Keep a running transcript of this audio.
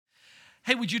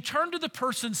Hey, would you turn to the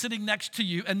person sitting next to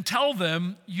you and tell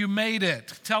them you made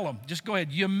it? Tell them, just go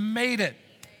ahead, you made it.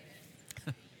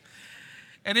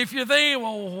 And if you're thinking,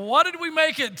 well, what did we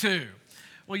make it to?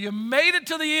 Well, you made it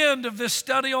to the end of this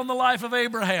study on the life of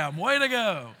Abraham. Way to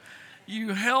go. You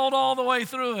held all the way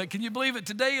through it. Can you believe it?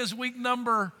 Today is week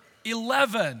number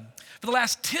 11. For the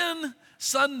last 10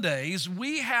 Sundays,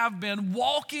 we have been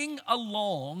walking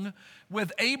along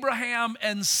with Abraham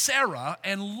and Sarah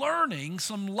and learning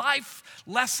some life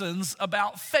lessons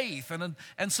about faith and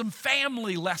some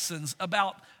family lessons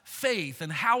about faith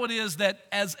and how it is that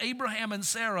as Abraham and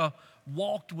Sarah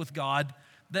walked with God,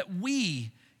 that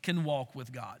we can walk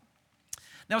with God.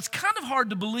 Now, it's kind of hard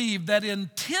to believe that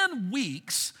in 10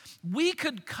 weeks, we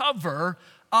could cover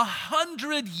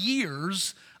 100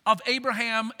 years of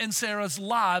Abraham and Sarah's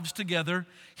lives together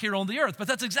here on the earth. But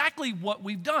that's exactly what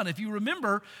we've done. If you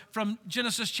remember from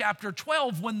Genesis chapter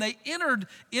 12, when they entered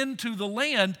into the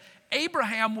land,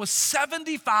 Abraham was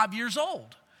 75 years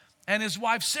old, and his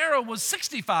wife Sarah was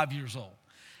 65 years old.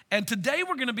 And today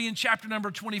we're going to be in chapter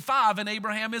number 25, and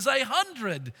Abraham is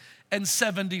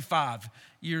 175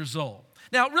 years old.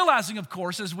 Now, realizing, of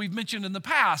course, as we've mentioned in the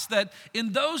past, that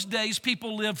in those days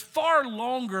people lived far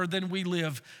longer than we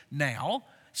live now.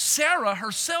 Sarah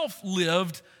herself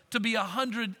lived to be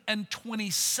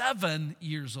 127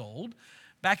 years old.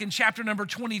 Back in chapter number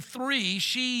 23,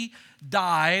 she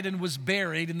died and was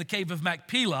buried in the cave of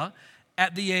Machpelah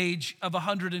at the age of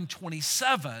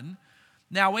 127.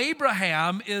 Now,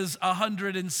 Abraham is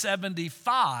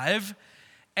 175,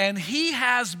 and he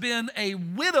has been a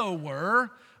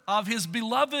widower of his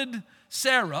beloved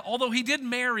Sarah, although he did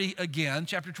marry again.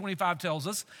 Chapter 25 tells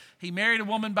us he married a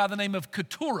woman by the name of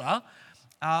Keturah,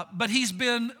 but he's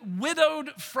been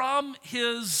widowed from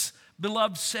his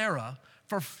beloved Sarah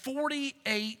for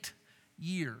 48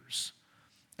 years.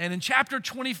 And in chapter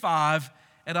 25,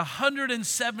 at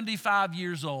 175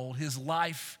 years old, his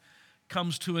life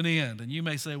comes to an end. And you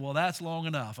may say, well, that's long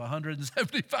enough.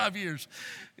 175 years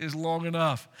is long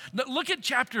enough. Now, look at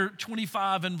chapter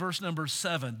 25 and verse number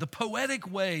 7, the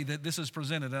poetic way that this is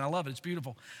presented, and I love it. It's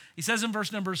beautiful. He says in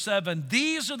verse number 7,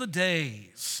 these are the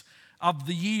days of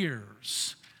the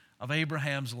years of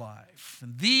Abraham's life.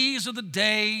 And these are the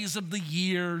days of the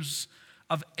years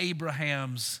of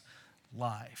Abraham's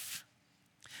life.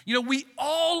 You know, we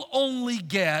all only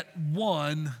get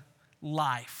one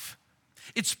life.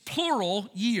 It's plural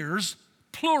years,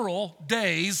 plural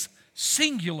days,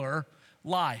 singular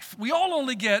life. We all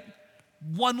only get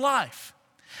one life.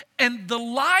 And the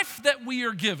life that we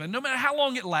are given, no matter how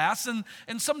long it lasts,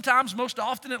 and sometimes, most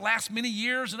often, it lasts many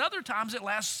years, and other times it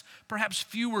lasts perhaps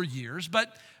fewer years,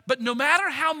 but no matter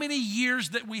how many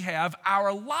years that we have,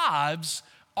 our lives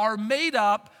are made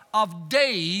up of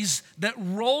days that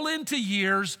roll into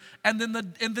years, and then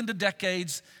to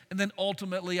decades, and then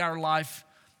ultimately our life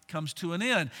comes to an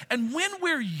end. And when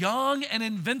we're young and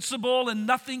invincible and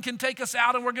nothing can take us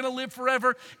out and we're going to live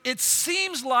forever, it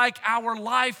seems like our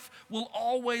life will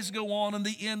always go on and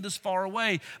the end is far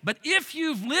away. But if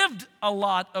you've lived a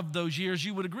lot of those years,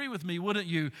 you would agree with me, wouldn't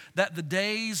you, that the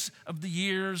days of the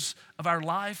years of our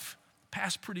life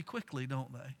pass pretty quickly,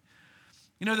 don't they?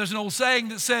 You know, there's an old saying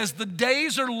that says, the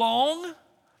days are long,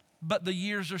 but the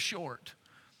years are short.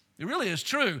 It really is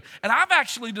true. And I've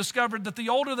actually discovered that the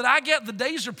older that I get, the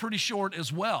days are pretty short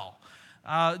as well.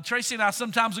 Tracy and I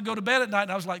sometimes would go to bed at night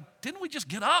and I was like, didn't we just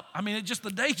get up? I mean,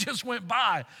 the day just went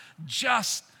by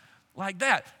just like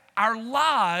that. Our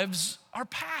lives are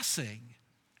passing.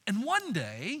 And one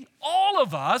day, all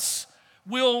of us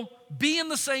will be in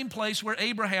the same place where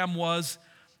Abraham was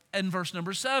in verse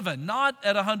number 7. Not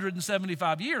at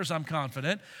 175 years, I'm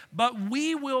confident, but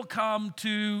we will come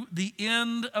to the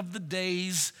end of the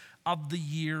days of the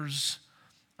years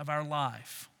of our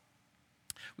life.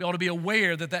 We ought to be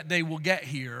aware that that day will get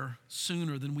here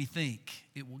sooner than we think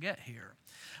it will get here.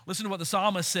 Listen to what the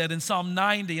psalmist said in Psalm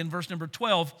 90 in verse number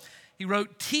 12. He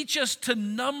wrote, teach us to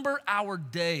number our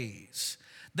days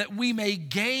that we may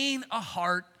gain a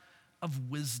heart of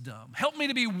wisdom. Help me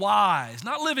to be wise,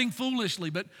 not living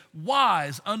foolishly, but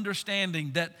wise,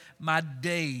 understanding that my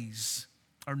days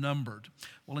are numbered.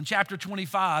 Well, in chapter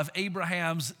 25,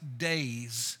 Abraham's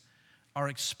days are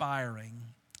expiring.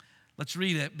 Let's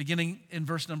read it beginning in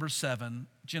verse number 7,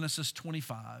 Genesis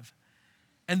 25.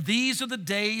 And these are the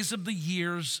days of the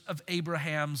years of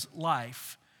Abraham's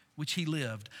life, which he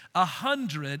lived.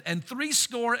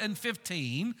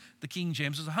 175, the King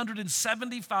James is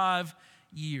 175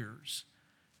 years.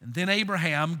 And then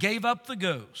Abraham gave up the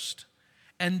ghost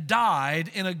and died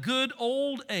in a good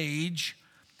old age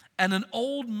and an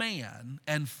old man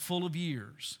and full of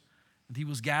years. And he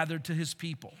was gathered to his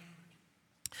people.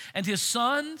 And his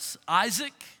sons,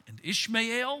 Isaac and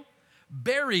Ishmael,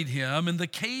 buried him in the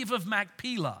cave of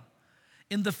Machpelah,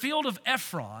 in the field of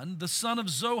Ephron, the son of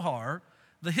Zohar,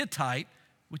 the Hittite,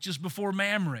 which is before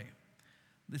Mamre.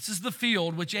 This is the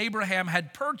field which Abraham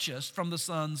had purchased from the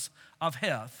sons of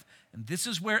Heth. And this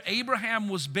is where Abraham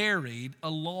was buried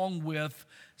along with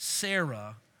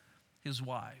Sarah, his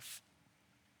wife.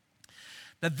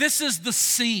 Now, this is the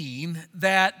scene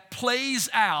that plays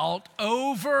out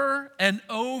over and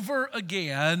over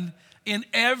again in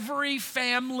every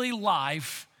family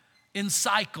life in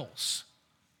cycles.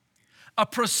 A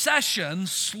procession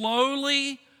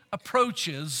slowly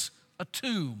approaches a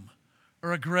tomb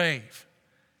or a grave.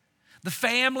 The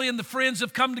family and the friends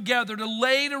have come together to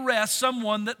lay to rest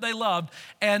someone that they loved.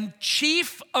 And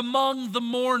chief among the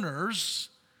mourners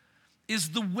is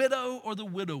the widow or the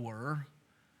widower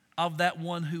of that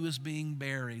one who is being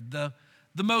buried. The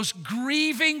most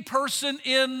grieving person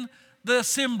in the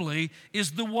assembly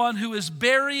is the one who is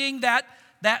burying that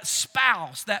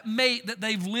spouse, that mate that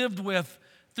they've lived with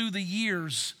through the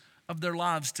years of their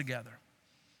lives together.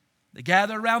 They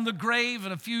gather around the grave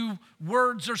and a few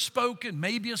words are spoken.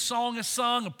 Maybe a song is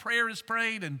sung, a prayer is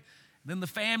prayed, and then the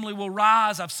family will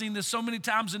rise. I've seen this so many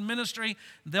times in ministry.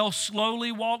 They'll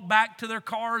slowly walk back to their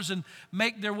cars and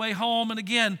make their way home. And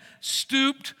again,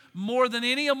 stooped more than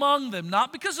any among them,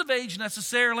 not because of age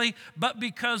necessarily, but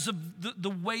because of the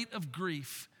weight of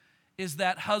grief, is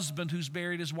that husband who's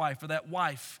buried his wife, or that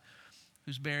wife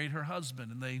who's buried her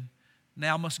husband. And they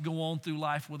now must go on through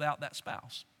life without that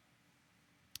spouse.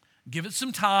 Give it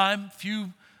some time, a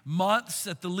few months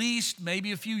at the least,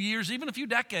 maybe a few years, even a few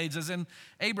decades, as in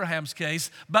Abraham's case.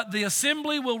 But the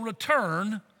assembly will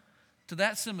return to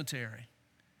that cemetery.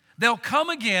 They'll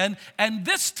come again, and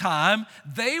this time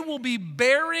they will be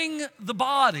bearing the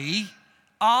body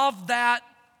of that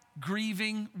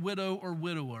grieving widow or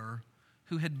widower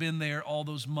who had been there all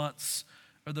those months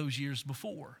or those years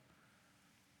before.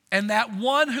 And that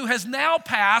one who has now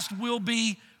passed will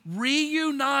be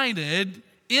reunited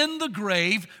in the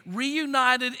grave,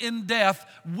 reunited in death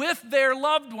with their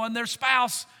loved one, their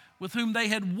spouse, with whom they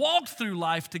had walked through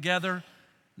life together.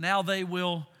 Now they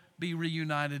will be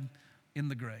reunited in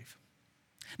the grave.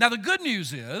 Now the good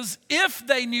news is, if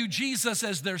they knew Jesus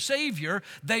as their Savior,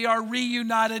 they are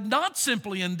reunited not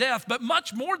simply in death, but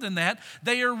much more than that,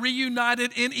 they are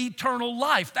reunited in eternal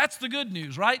life. That's the good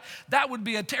news, right? That would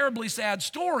be a terribly sad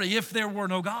story if there were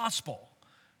no gospel.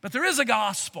 But there is a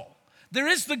gospel. There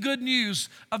is the good news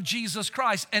of Jesus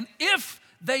Christ. And if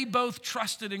they both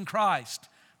trusted in Christ,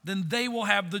 then they will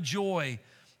have the joy,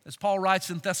 as Paul writes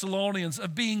in Thessalonians,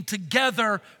 of being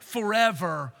together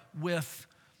forever with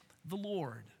the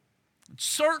Lord. And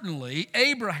certainly,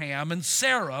 Abraham and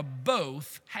Sarah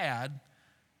both had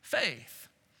faith.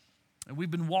 And we've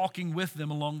been walking with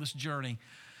them along this journey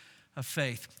of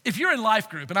faith. If you're in life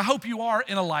group, and I hope you are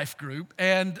in a life group,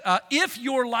 and if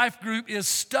your life group is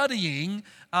studying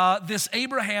this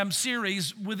Abraham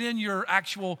series within your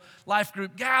actual life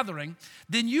group gathering,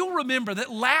 then you'll remember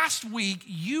that last week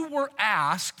you were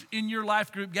asked in your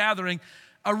life group gathering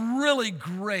a really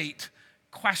great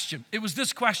question. It was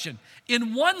this question: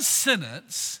 in one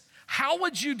sentence, how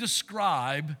would you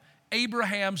describe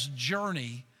Abraham's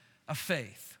journey of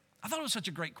faith? I thought it was such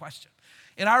a great question.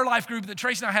 In our life group that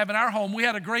Tracy and I have in our home, we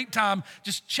had a great time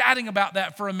just chatting about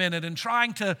that for a minute and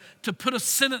trying to put a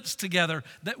sentence together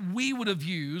that we would have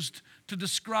used to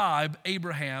describe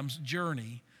Abraham's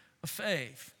journey of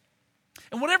faith.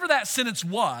 And whatever that sentence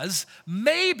was,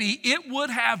 maybe it would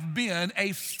have been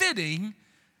a fitting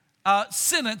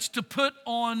sentence to put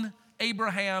on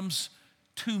Abraham's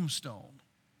tombstone.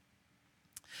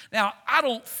 Now, I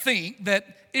don't think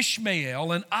that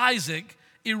Ishmael and Isaac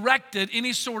erected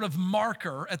any sort of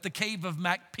marker at the cave of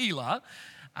Machpelah.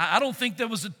 I don't think there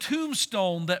was a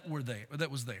tombstone that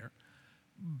was there.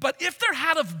 But if there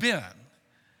had have been,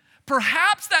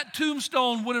 perhaps that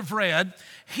tombstone would have read,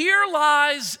 "Here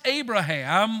lies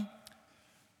Abraham,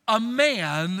 a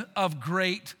man of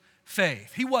great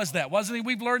faith." He was that, wasn't he?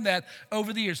 We've learned that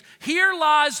over the years. Here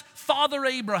lies Father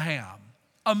Abraham,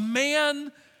 a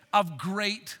man of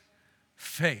great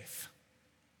faith.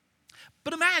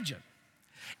 But imagine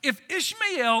if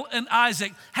Ishmael and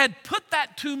Isaac had put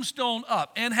that tombstone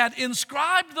up and had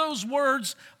inscribed those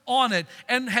words on it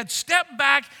and had stepped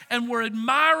back and were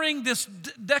admiring this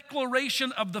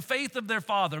declaration of the faith of their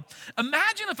father.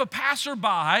 Imagine if a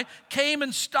passerby came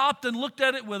and stopped and looked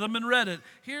at it with them and read it.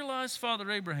 Here lies Father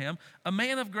Abraham, a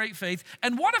man of great faith.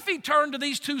 And what if he turned to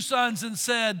these two sons and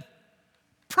said,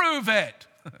 "Prove it."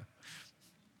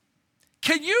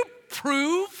 Can you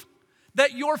prove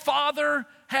that your father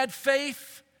had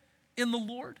faith in the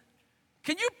Lord?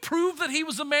 Can you prove that he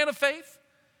was a man of faith?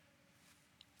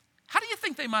 How do you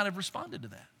think they might have responded to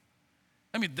that?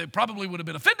 I mean, they probably would have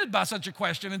been offended by such a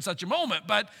question in such a moment,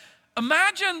 but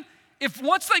imagine if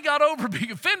once they got over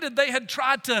being offended, they had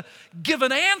tried to give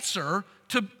an answer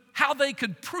to how they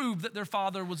could prove that their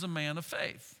father was a man of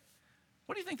faith.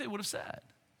 What do you think they would have said?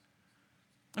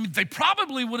 I mean, they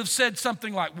probably would have said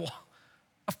something like, well,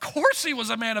 of course he was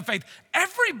a man of faith.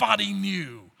 Everybody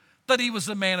knew that he was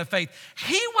a man of faith.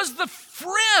 He was the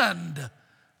friend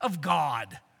of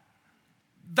God.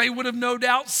 They would have no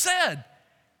doubt said,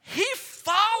 he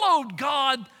followed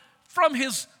God from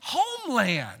his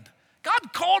homeland.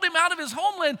 God called him out of his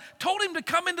homeland, told him to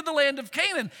come into the land of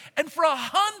Canaan. And for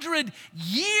 100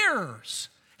 years,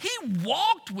 he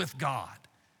walked with God.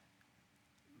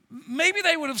 Maybe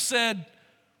they would have said,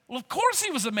 well, of course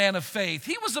he was a man of faith.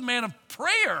 He was a man of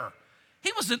prayer.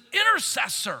 He was an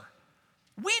intercessor.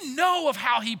 We know of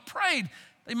how he prayed.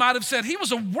 They might have said he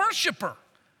was a worshiper.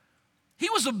 He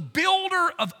was a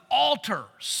builder of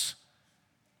altars.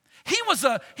 He was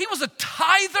a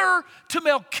tither to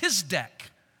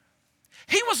Melchizedek.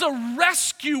 He was a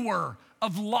rescuer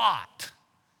of Lot.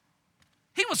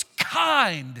 He was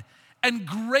kind and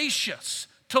gracious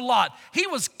to Lot. He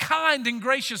was kind and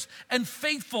gracious and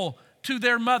faithful to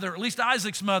their mother, at least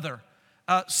Isaac's mother,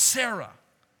 Sarah.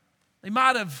 They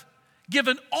might have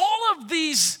given all of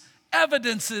these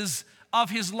evidences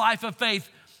of his life of faith,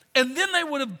 and then they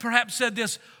would have perhaps said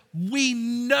this, we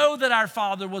know that our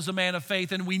father was a man of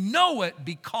faith, and we know it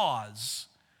because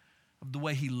of the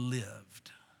way he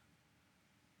lived.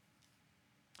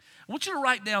 I want you to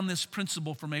write down this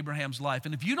principle from Abraham's life,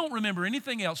 and if you don't remember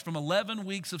anything else from 11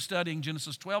 weeks of studying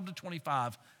Genesis 12 to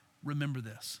 25, remember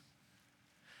this.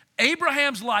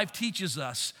 Abraham's life teaches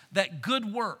us that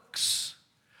good works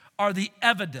are the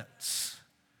evidence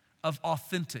of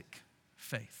authentic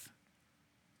faith.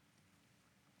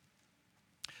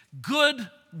 Good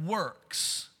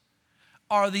works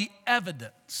are the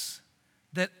evidence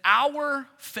that our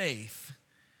faith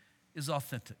is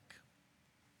authentic.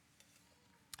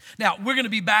 Now, we're going to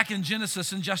be back in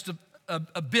Genesis in just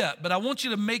a bit, but I want you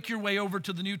to make your way over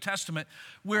to the New Testament.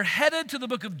 We're headed to the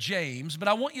book of James, but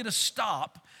I want you to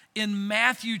stop in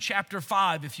Matthew chapter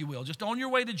 5, if you will. Just on your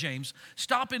way to James,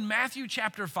 stop in Matthew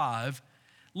chapter 5.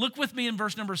 Look with me in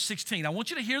verse number 16. I want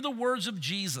you to hear the words of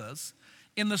Jesus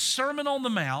in the Sermon on the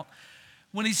Mount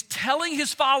when he's telling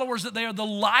his followers that they are the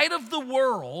light of the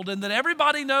world and that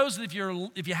everybody knows that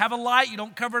if you have a light, you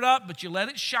don't cover it up, but you let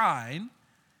it shine.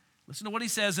 Listen to what he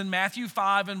says in Matthew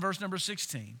 5 and verse number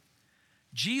 16.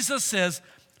 Jesus says,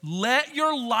 let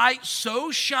your light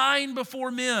so shine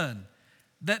before men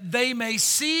that they may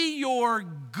see your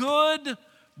good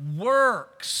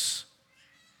works.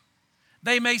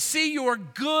 They may see your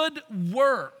good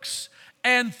works,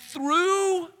 and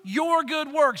through your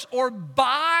good works, or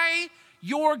by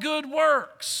your good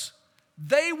works,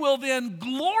 they will then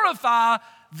glorify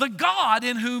the God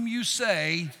in whom you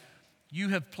say you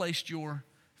have placed your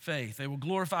faith. They will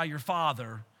glorify your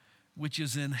Father which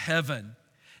is in heaven.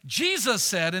 Jesus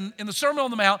said in the Sermon on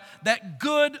the Mount that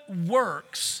good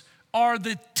works are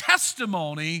the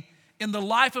testimony in the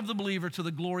life of the believer to the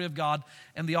glory of God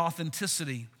and the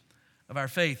authenticity of our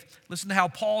faith. Listen to how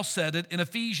Paul said it in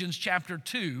Ephesians chapter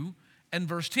 2 and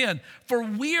verse 10. For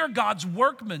we are God's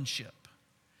workmanship,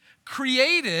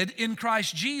 created in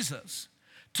Christ Jesus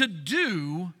to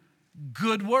do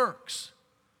good works.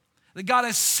 That God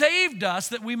has saved us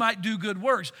that we might do good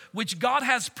works, which God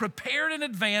has prepared in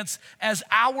advance as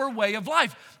our way of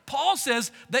life. Paul says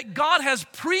that God has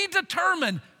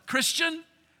predetermined, Christian,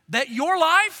 that your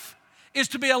life is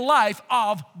to be a life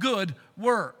of good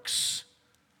works.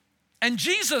 And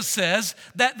Jesus says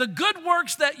that the good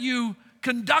works that you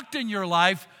conduct in your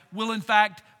life will in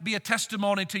fact be a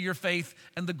testimony to your faith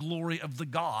and the glory of the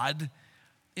God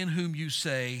in whom you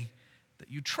say that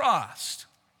you trust.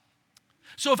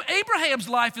 So if Abraham's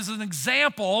life is an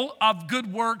example of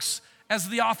good works as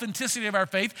the authenticity of our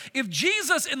faith, if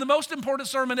Jesus in the most important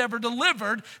sermon ever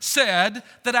delivered said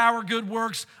that our good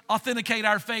works authenticate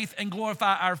our faith and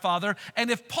glorify our Father, and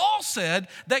if Paul said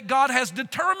that God has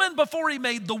determined before he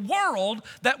made the world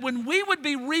that when we would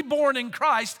be reborn in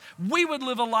Christ, we would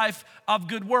live a life of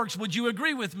good works, would you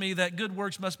agree with me that good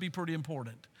works must be pretty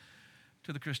important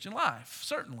to the Christian life?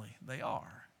 Certainly they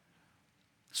are.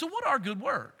 So what are good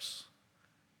works?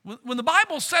 When the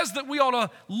Bible says that we ought to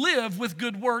live with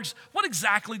good works, what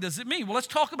exactly does it mean? Well, let's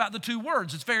talk about the two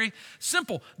words. It's very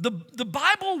simple. The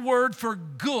Bible word for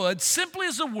good simply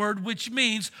is a word which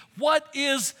means what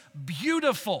is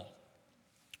beautiful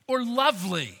or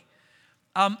lovely.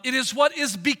 It is what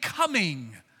is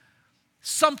becoming,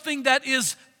 something that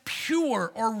is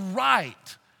pure or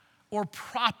right or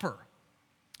proper.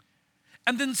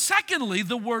 And then secondly,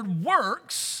 the word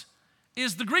works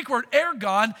is the Greek word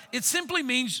ergon. It simply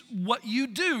means what you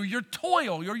do, your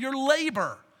toil, your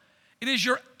labor. It is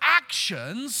your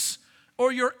actions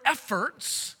or your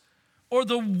efforts or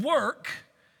the work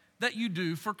that you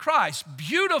do for Christ.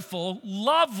 Beautiful,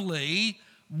 lovely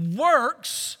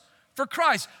works for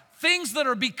Christ. Things that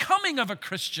are becoming of a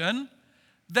Christian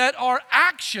that are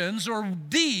actions or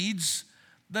deeds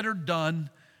that are done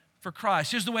for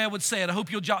Christ. Here's the way I would say it. I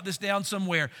hope you'll jot this down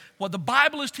somewhere. What the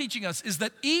Bible is teaching us is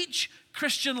that each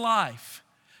Christian life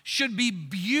should be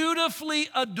beautifully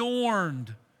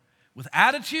adorned with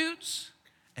attitudes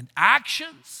and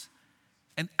actions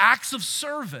and acts of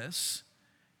service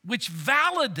which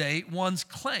validate one's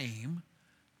claim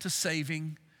to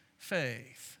saving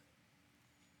faith.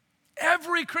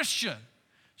 Every Christian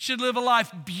should live a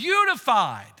life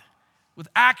beautified with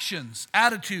actions,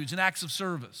 attitudes, and acts of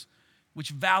service which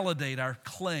validate our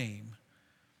claim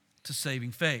to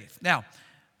saving faith. Now,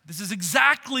 this is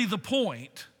exactly the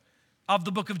point of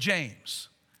the book of James.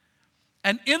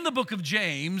 And in the book of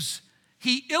James,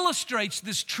 he illustrates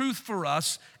this truth for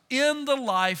us in the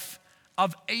life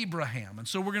of Abraham. And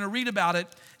so we're going to read about it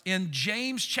in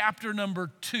James chapter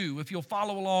number 2. If you'll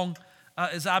follow along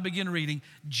as I begin reading.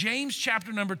 James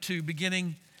chapter number 2,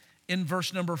 beginning in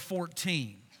verse number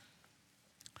 14.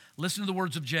 Listen to the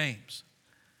words of James.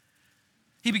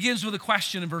 He begins with a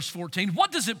question in verse 14.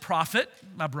 What does it profit,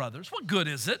 my brothers? What good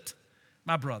is it,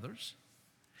 my brothers?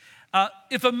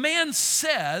 If a man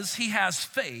says he has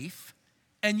faith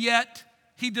and yet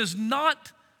he does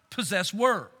not possess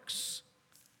works,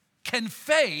 can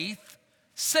faith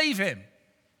save him?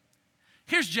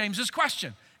 Here's James's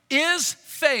question. Is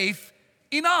faith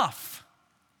enough?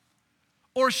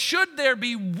 Or should there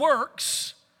be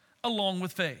works along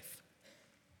with faith?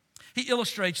 He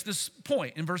illustrates this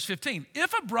point in verse 15.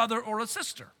 If a brother or a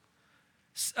sister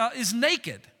is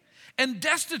naked and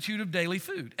destitute of daily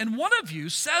food, and one of you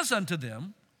says unto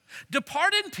them,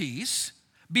 depart in peace,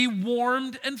 be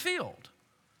warmed and filled.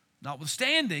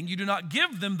 Notwithstanding, you do not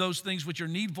give them those things which are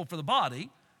needful for the body.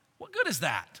 What good is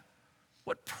that?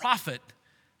 What profit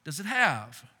does it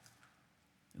have?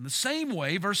 In the same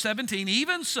way, verse 17,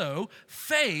 even so,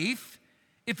 faith,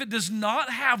 if it does not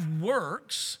have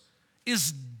works,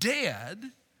 is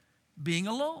dead, being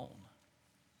alone.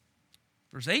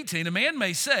 Verse 18, a man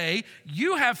may say,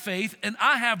 you have faith and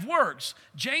I have works.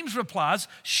 James replies,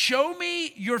 show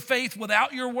me your faith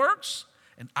without your works,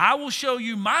 and I will show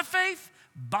you my faith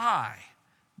by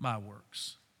my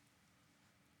works.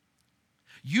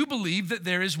 You believe that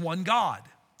there is one God,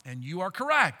 and you are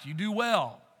correct. You do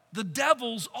well. The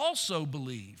devils also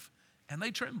believe, and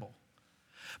they tremble.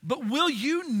 But will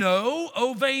you know,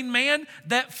 O vain man,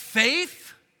 that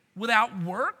faith without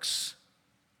works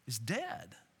is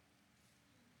dead?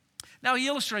 Now he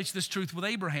illustrates this truth with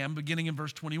Abraham beginning in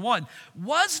verse 21.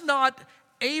 Was not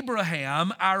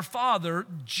Abraham, our father,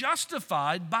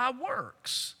 justified by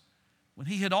works when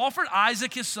he had offered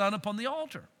Isaac his son upon the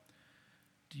altar?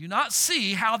 Do you not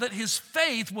see how that his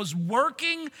faith was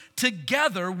working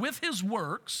together with his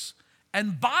works,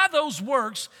 and by those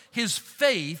works his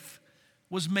faith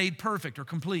was made perfect or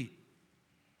complete?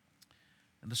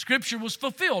 And the scripture was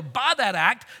fulfilled. By that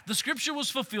act, the scripture was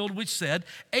fulfilled which said,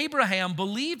 Abraham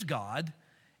believed God,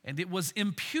 and it was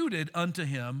imputed unto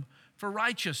him for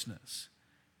righteousness.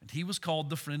 And he was called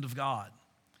the friend of God.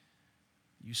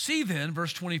 You see then,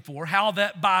 verse 24, how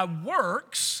that by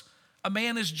works a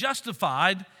man is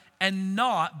justified and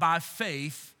not by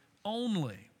faith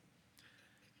only.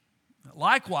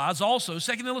 Likewise also,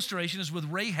 second illustration is with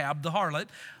Rahab the harlot.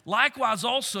 Likewise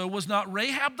also, was not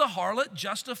Rahab the harlot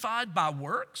justified by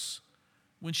works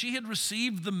when she had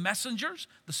received the messengers,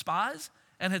 the spies,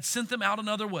 and had sent them out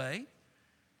another way?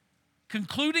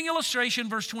 Concluding illustration,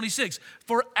 verse 26.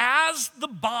 For as the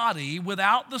body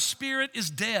without the spirit is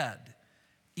dead,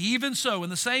 even so, in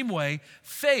the same way,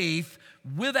 faith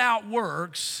without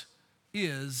works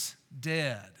is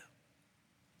dead.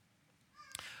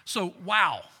 So,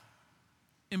 wow.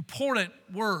 Important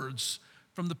words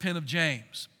from the pen of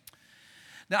James.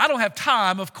 Now, I don't have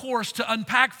time, of course, to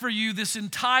unpack for you this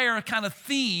entire kind of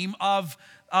theme of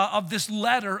this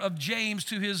letter of James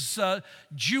to his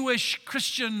Jewish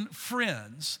Christian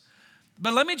friends.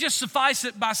 But let me just suffice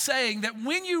it by saying that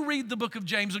when you read the book of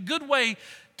James, a good way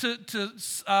to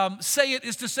say it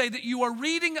is to say that you are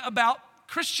reading about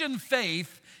Christian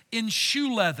faith in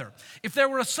shoe leather. If there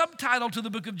were a subtitle to the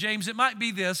book of James, it might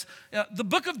be this, the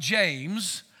book of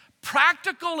James,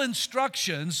 practical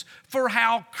instructions for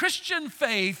how Christian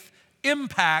faith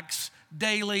impacts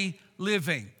daily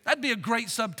living. That'd be a great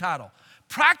subtitle.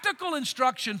 practical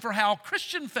instruction for how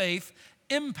Christian faith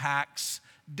impacts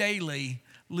daily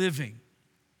living.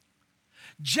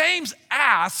 James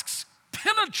asks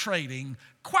penetrating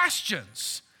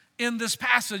questions in this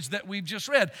passage that we've just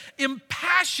read,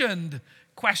 impassioned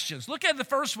questions. Look at the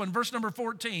first one, verse number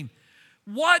 14.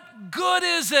 What good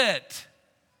is it,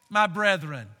 my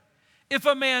brethren, if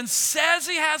a man says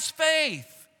he has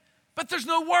faith, but there's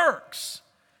no works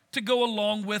to go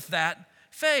along with that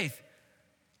faith?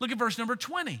 Look at verse number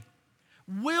 20.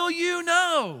 Will you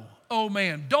know, O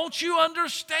man, don't you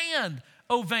understand,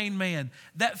 O vain man,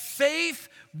 that faith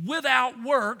without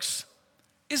works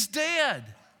is dead?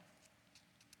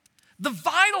 The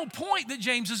vital point that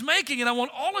James is making, and I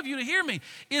want all of you to hear me,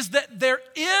 is that there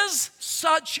is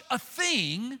such a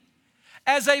thing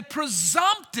as a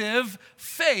presumptive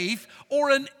faith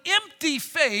or an empty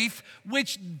faith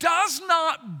which does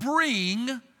not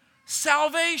bring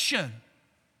salvation.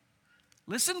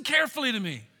 Listen carefully to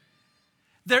me.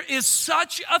 There is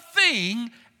such a thing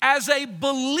as a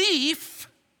belief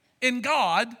in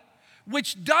God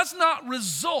which does not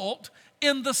result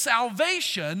in the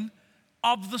salvation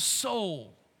of the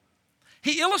soul.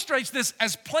 He illustrates this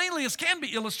as plainly as can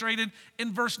be illustrated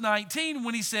in verse 19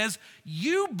 when he says,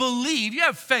 you believe, you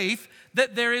have faith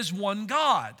that there is one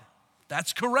God.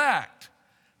 That's correct.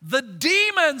 The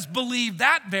demons believe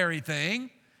that very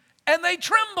thing and they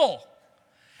tremble.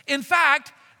 In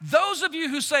fact, those of you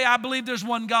who say, I believe there's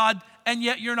one God, and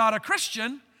yet you're not a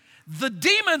Christian, the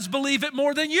demons believe it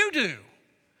more than you do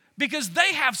because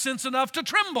they have sense enough to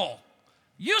tremble.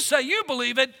 You say you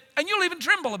believe it, and you'll even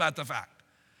tremble about the fact.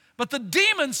 But the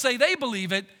demons say they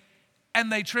believe it,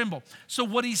 and they tremble. So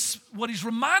what he's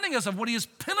reminding us of, what he is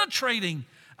penetrating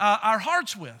our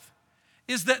hearts with,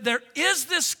 is that there is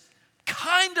this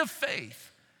kind of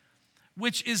faith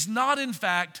which is not, in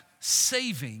fact,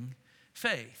 saving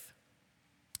faith.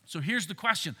 So here's the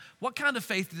question. What kind of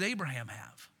faith did Abraham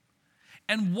have?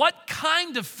 And what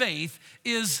kind of faith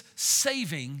is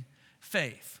saving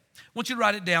faith? I want you to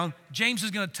write it down. James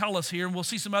is going to tell us here, and we'll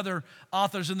see some other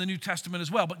authors in the New Testament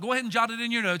as well. But go ahead and jot it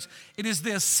in your notes. It is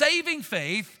this: saving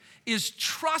faith is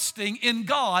trusting in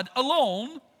God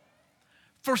alone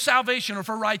for salvation or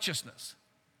for righteousness.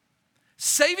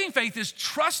 Saving faith is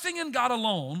trusting in God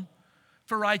alone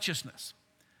for righteousness.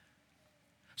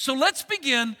 So let's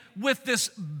begin with this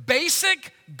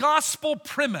basic gospel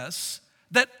premise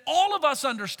that all of us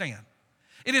understand.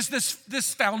 It is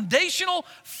this foundational,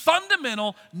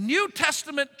 fundamental New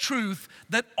Testament truth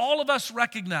that all of us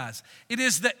recognize. It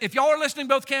is that, if y'all are listening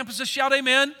both campuses, shout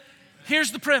amen.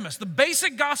 Here's the premise, the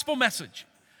basic gospel message,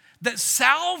 that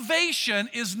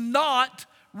salvation is not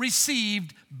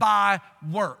received by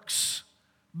works,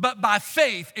 but by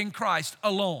faith in Christ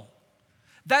alone.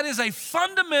 That is a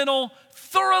fundamental,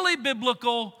 thoroughly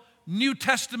biblical, New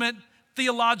Testament,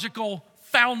 theological,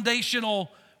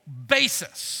 foundational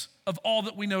basis of all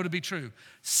that we know to be true.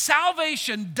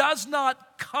 Salvation does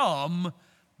not come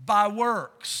by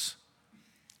works.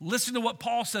 Listen to what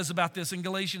Paul says about this in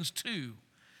Galatians 2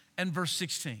 and verse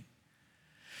 16.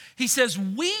 He says,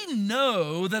 we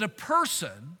know that a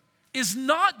person is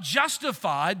not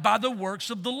justified by the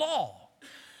works of the law,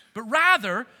 but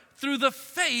rather through the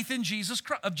faith in Jesus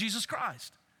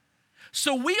Christ.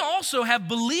 So we also have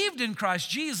believed in Christ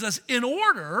Jesus in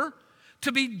order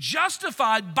to be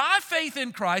justified by faith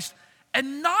in Christ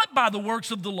and not by the works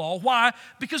of the law. Why?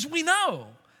 Because we know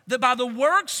that by the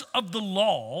works of the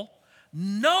law,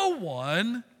 no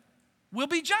one will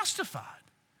be justified.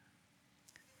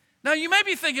 Now you may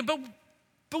be thinking, but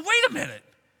wait a minute.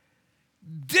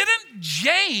 Didn't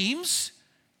James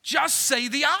just say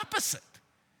the opposite?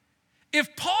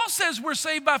 If Paul says we're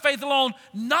saved by faith alone,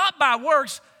 not by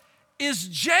works, is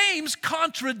James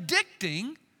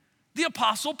contradicting the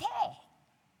Apostle Paul?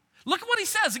 Look at what he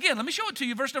says. Again, let me show it to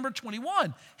you. Verse number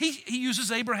 21. He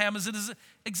uses Abraham as an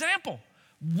example.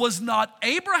 Was not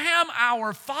Abraham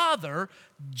our father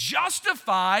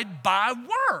justified by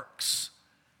works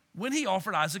when he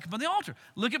offered Isaac upon the altar?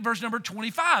 Look at verse number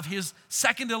 25. His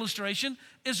second illustration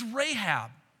is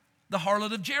Rahab, the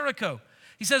harlot of Jericho.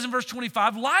 He says in verse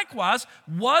 25, likewise,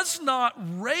 was not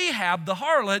Rahab the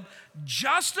harlot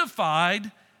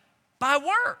justified by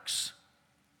works?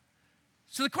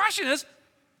 So the question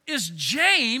is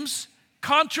James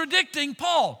contradicting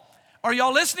Paul? Are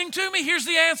y'all listening to me? Here's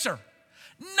the answer.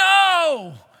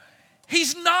 No,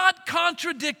 he's not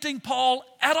contradicting Paul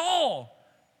at all.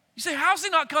 You say, how's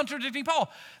he not contradicting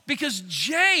Paul? Because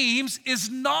James is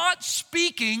not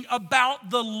speaking about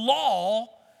the law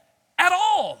at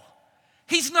all.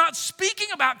 He's not speaking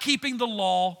about keeping the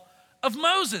law of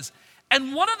Moses.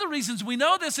 And one of the reasons we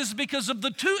know this is because of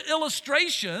the two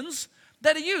illustrations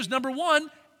that he used. Number one,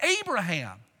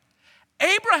 Abraham.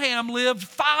 Abraham lived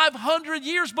 500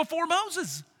 years before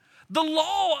Moses. The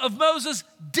law of Moses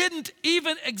didn't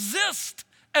even exist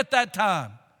at that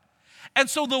time. And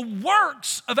so the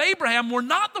works of Abraham were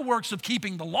not the works of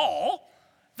keeping the law.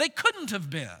 They couldn't have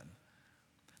been.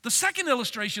 The second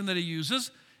illustration that he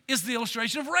uses is the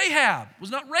illustration of Rahab. Was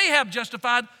not Rahab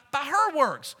justified by her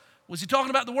works? Was he talking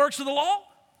about the works of the law?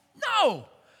 No,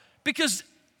 because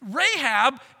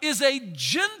Rahab is a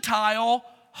Gentile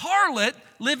harlot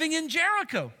living in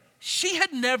Jericho. She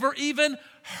had never even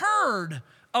heard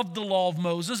of the law of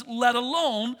Moses, let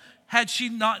alone had she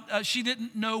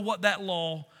didn't know what that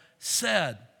law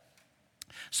said.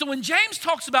 So when James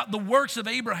talks about the works of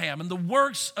Abraham and the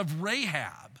works of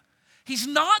Rahab, he's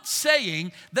not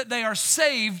saying that they are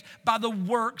saved by the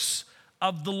works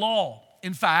of the law.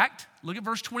 In fact, look at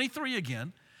verse 23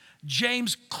 again.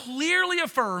 James clearly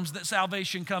affirms that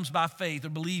salvation comes by faith or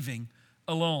believing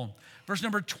alone. Verse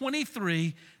number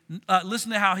 23,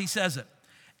 listen to how he says it.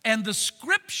 And the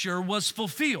scripture was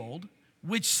fulfilled,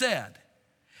 which said,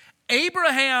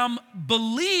 Abraham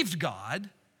believed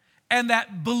God, and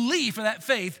that belief or that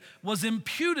faith was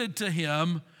imputed to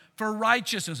him for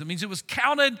righteousness. It means it was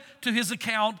counted to his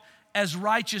account as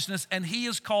righteousness, and he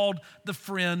is called the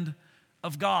friend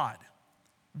of God.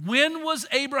 When was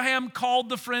Abraham called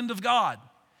the friend of God?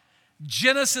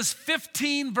 Genesis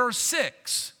 15, verse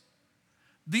 6.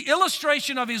 The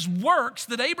illustration of his works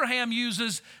that Abraham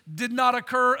uses did not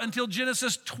occur until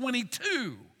Genesis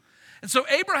 22. And so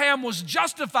Abraham was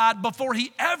justified before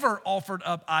he ever offered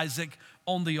up Isaac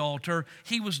on the altar.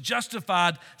 He was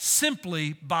justified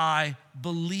simply by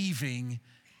believing,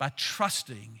 by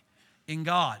trusting in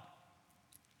God.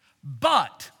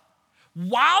 But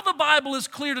while the Bible is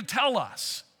clear to tell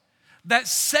us that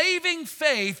saving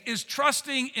faith is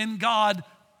trusting in God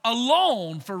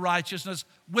alone for righteousness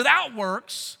without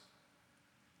works,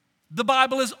 the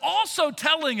Bible is also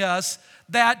telling us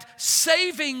that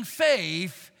saving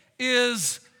faith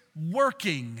is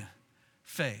working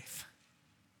faith.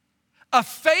 A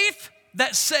faith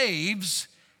that saves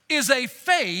is a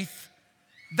faith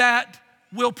that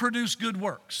will produce good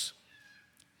works.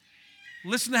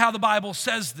 Listen to how the Bible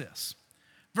says this.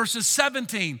 Verses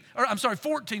 14,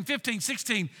 15,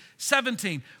 16,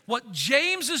 17. What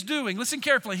James is doing, listen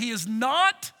carefully, he is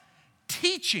not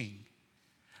teaching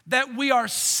that we are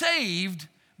saved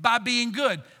by being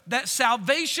good, that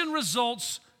salvation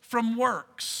results from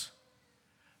works.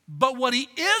 But what he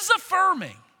is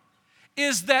affirming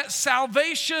is that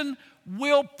salvation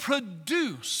will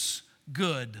produce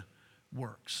good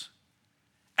works.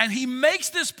 And he makes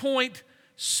this point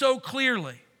so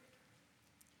clearly.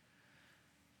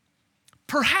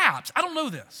 Perhaps, I don't know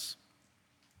this,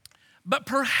 but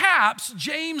perhaps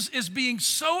James is being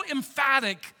so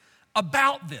emphatic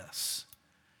about this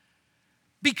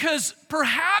because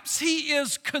perhaps he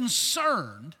is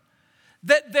concerned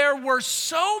that there were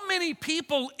so many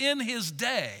people in his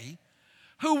day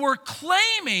who were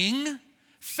claiming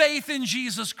faith in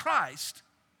Jesus Christ,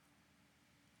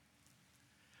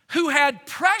 who had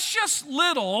precious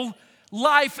little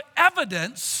life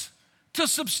evidence to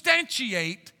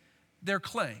substantiate their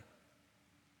claim.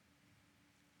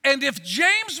 And if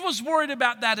James was worried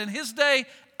about that in his day,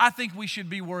 I think we should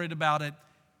be worried about it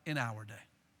in our day.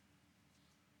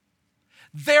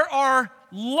 There are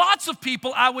lots of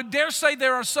people, I would dare say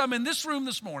there are some in this room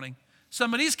this morning,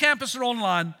 some at East Campus or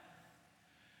online,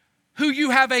 who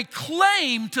you have a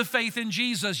claim to faith in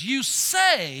Jesus. You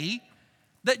say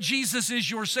that Jesus is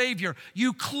your Savior.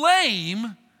 You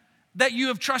claim that you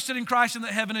have trusted in Christ and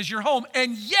that heaven is your home.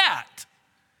 And yet,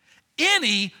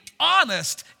 any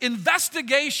honest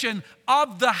investigation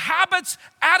of the habits,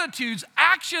 attitudes,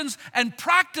 actions, and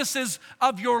practices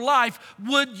of your life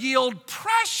would yield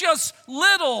precious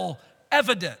little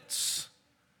evidence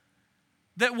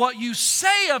that what you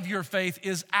say of your faith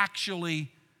is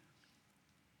actually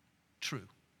true.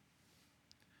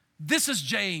 This is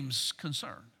James'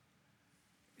 concern.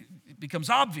 It becomes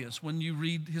obvious when you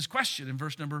read his question in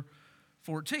verse number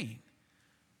 14.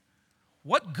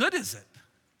 What good is it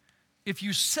if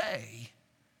you say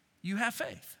you have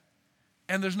faith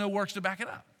and there's no works to back it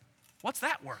up? What's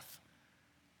that worth?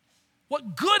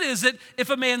 What good is it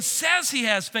if a man says he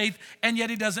has faith and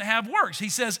yet he doesn't have works? He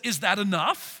says, is that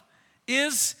enough?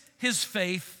 Is his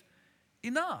faith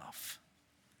enough?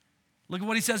 Look at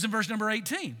what he says in verse number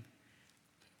 18.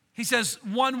 He says,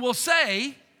 one will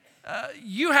say,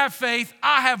 you have faith,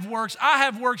 I have works,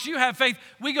 you have faith.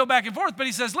 We go back and forth, but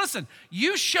he says, listen,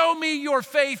 you show me your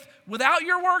faith without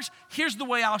your works. Here's the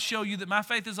way I'll show you that my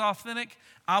faith is authentic.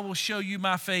 I will show you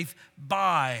my faith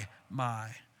by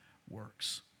my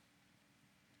works.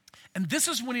 And this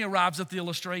is when he arrives at the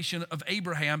illustration of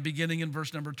Abraham beginning in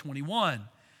verse number 21.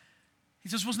 He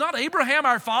says, was not Abraham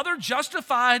our father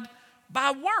justified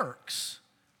by works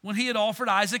when he had offered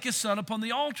Isaac his son upon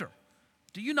the altar?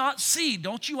 Do you not see,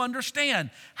 don't you understand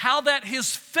how that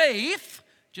his faith,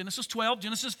 Genesis 12,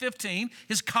 Genesis 15,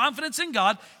 his confidence in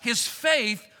God, his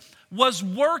faith was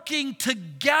working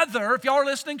together. If y'all are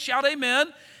listening, shout amen.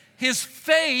 His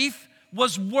faith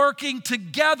was working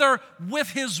together with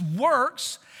his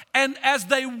works. And as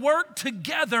they worked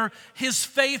together, his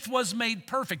faith was made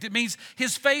perfect. It means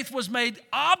his faith was made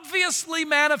obviously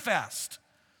manifest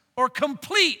or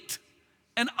complete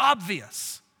and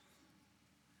obvious.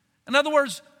 In other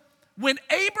words, when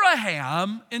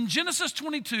Abraham in Genesis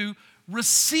 22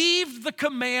 received the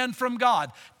command from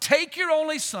God, take your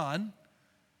only son,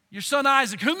 your son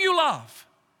Isaac, whom you love,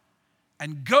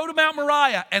 and go to Mount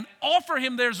Moriah and offer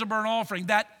him there as a burnt offering,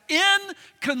 that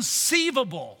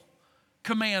inconceivable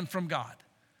command from God.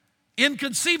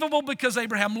 Inconceivable because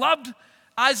Abraham loved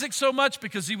Isaac so much,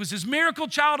 because he was his miracle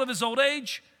child of his old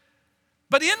age,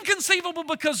 but inconceivable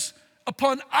because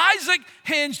upon Isaac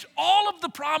hinged all of the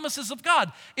promises of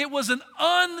God. It was an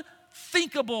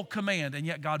unthinkable command, and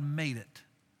yet God made it.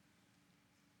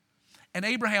 And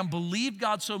Abraham believed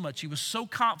God so much, he was so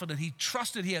confident, he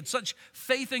trusted, he had such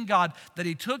faith in God that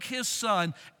he took his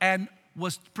son and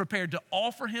was prepared to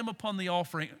offer him upon the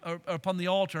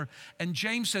altar. And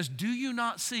James says, do you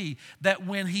not see that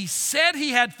when he said he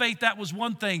had faith, that was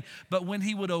one thing, but when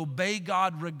he would obey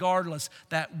God regardless,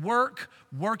 that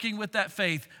working with that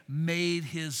faith made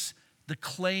the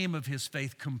claim of his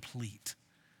faith complete,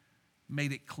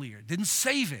 made it clear. Didn't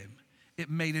save him, it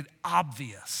made it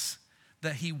obvious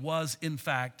that he was in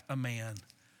fact a man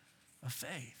of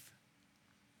faith.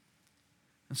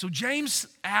 And so James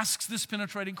asks this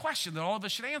penetrating question that all of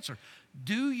us should answer.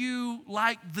 Do you,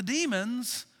 like the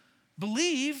demons,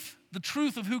 believe the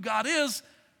truth of who God is,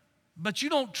 but you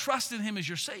don't trust in him as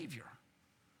your Savior?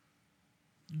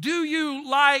 Do you,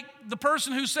 like the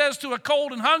person who says to a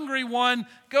cold and hungry one,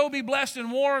 go be blessed and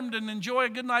warmed and enjoy a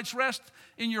good night's rest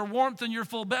in your warmth and your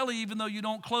full belly, even though you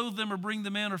don't clothe them or bring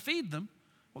them in or feed them?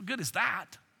 What good is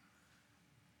that?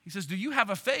 He says, do you have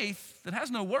a faith that has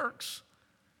no works?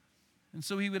 And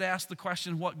so he would ask the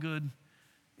question, what good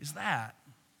is that?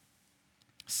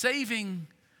 Saving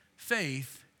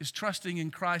faith is trusting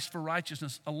in Christ for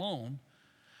righteousness alone,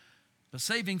 but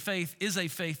saving faith is a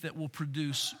faith that will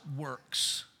produce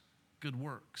works, good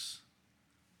works.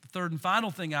 The third and final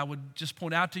thing I would just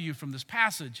point out to you from this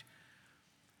passage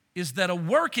is that a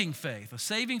working faith, a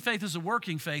saving faith is a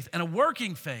working faith, and a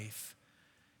working faith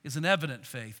is an evident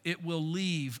faith. It will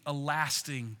leave a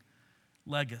lasting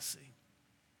legacy.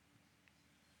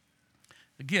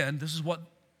 Again, this is what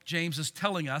James is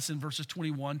telling us in verses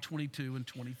 21, 22, and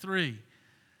 23.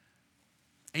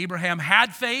 Abraham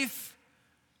had faith.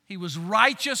 He was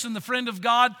righteous and the friend of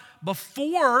God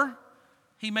before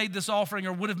he made this offering,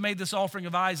 or would have made this offering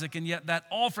of Isaac, and yet that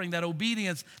offering, that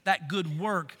obedience, that good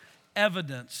work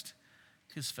evidenced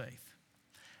his faith.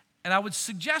 And I would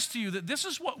suggest to you that this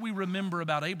is what we remember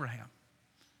about Abraham.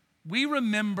 We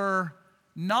remember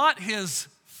not his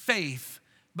faith,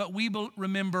 but we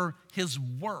remember his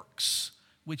works,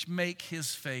 which make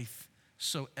his faith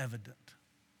so evident.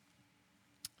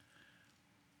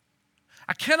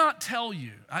 I cannot tell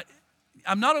you,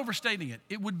 I'm not overstating it.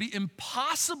 It would be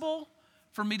impossible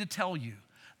for me to tell you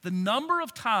the number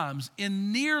of times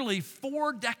in nearly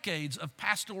 4 decades of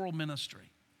pastoral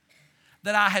ministry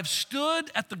that I have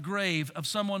stood at the grave of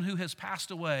someone who has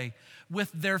passed away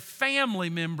with their family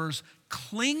members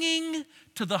clinging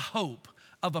to the hope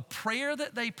of a prayer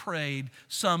that they prayed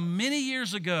some many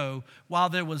years ago while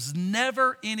there was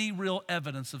never any real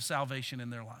evidence of salvation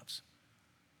in their lives.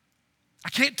 I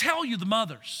can't tell you the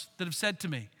mothers that have said to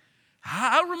me,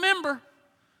 I remember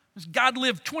God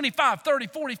lived 25, 30,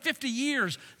 40, 50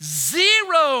 years,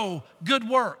 0 good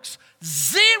works,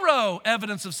 0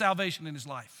 evidence of salvation in his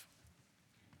life.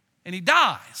 And he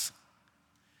dies.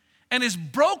 And his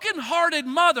broken-hearted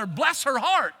mother, bless her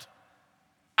heart,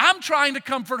 I'm trying to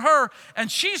comfort her, and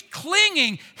she's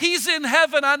clinging. He's in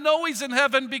heaven. I know he's in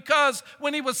heaven because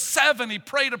when he was 7, he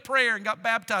prayed a prayer and got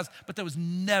baptized, but there was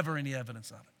never any evidence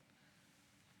of it.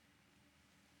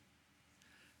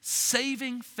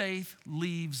 Saving faith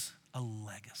leaves a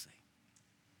legacy.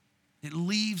 It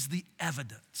leaves the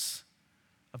evidence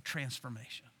of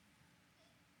transformation.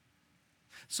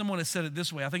 Someone has said it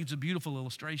this way. I think it's a beautiful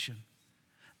illustration.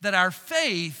 That our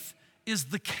faith is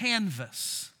the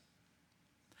canvas.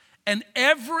 And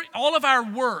all of our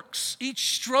works,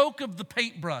 each stroke of the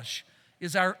paintbrush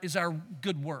is our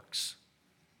good works.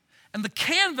 And the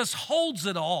canvas holds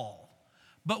it all.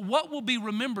 But what will be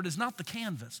remembered is not the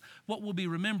canvas. What will be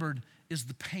remembered is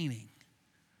the painting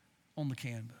on the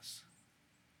canvas.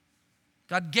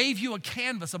 God gave you a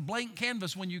canvas, a blank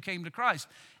canvas when you came to Christ.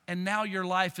 And now your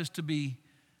life is to be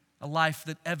a life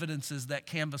that evidences that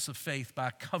canvas of faith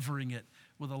by covering it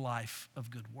with a life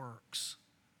of good works.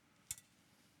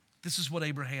 This is what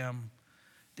Abraham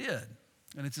did,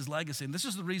 and it's his legacy. And this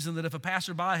is the reason that if a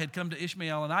passerby had come to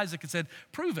Ishmael and Isaac and said,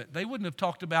 prove it, they wouldn't have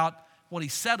talked about what he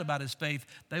said about his faith.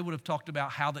 They would have talked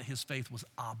about how that his faith was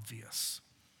obvious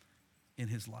in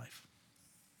his life.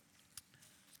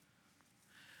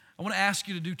 I want to ask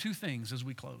you to do two things as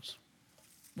we close.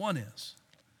 One is,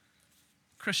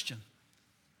 Christian,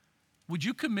 would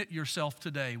you commit yourself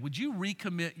today? Would you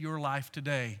recommit your life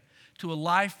today to a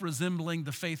life resembling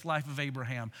the faith life of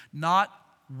Abraham? Not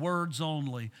words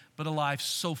only, but a life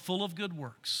so full of good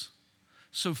works,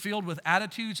 so filled with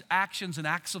attitudes, actions, and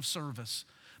acts of service,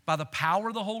 by the power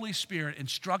of the Holy Spirit,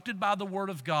 instructed by the Word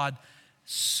of God,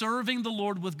 serving the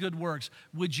Lord with good works.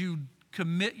 Would you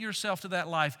commit yourself to that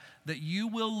life that you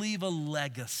will leave a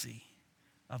legacy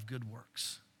of good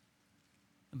works?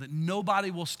 And that nobody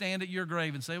will stand at your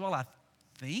grave and say, well, I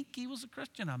think he was a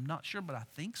Christian. I'm not sure, but I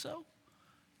think so.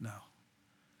 No.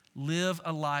 Live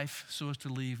a life so as to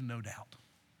leave no doubt.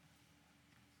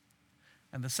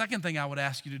 And the second thing I would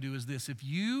ask you to do is this. If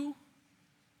you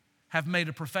have made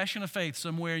a profession of faith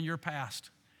somewhere in your past,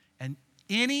 and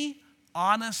any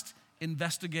honest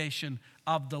investigation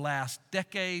of the last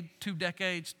decade, 2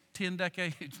 decades, 10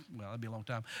 decades, well, that'd be a long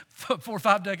time, 4 or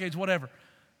 5 decades, whatever.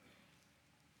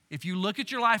 If you look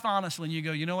at your life honestly and you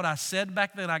go, you know what, I said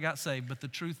back then I got saved, but the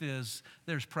truth is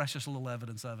there's precious little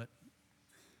evidence of it.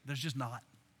 There's just not.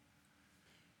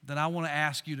 Then I want to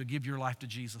ask you to give your life to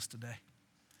Jesus today.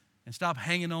 And stop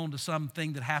hanging on to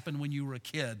something that happened when you were a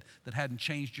kid that hadn't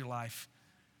changed your life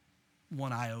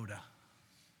one iota.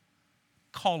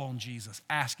 Call on Jesus.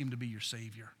 Ask him to be your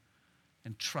Savior.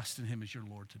 And trust in him as your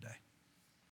Lord today.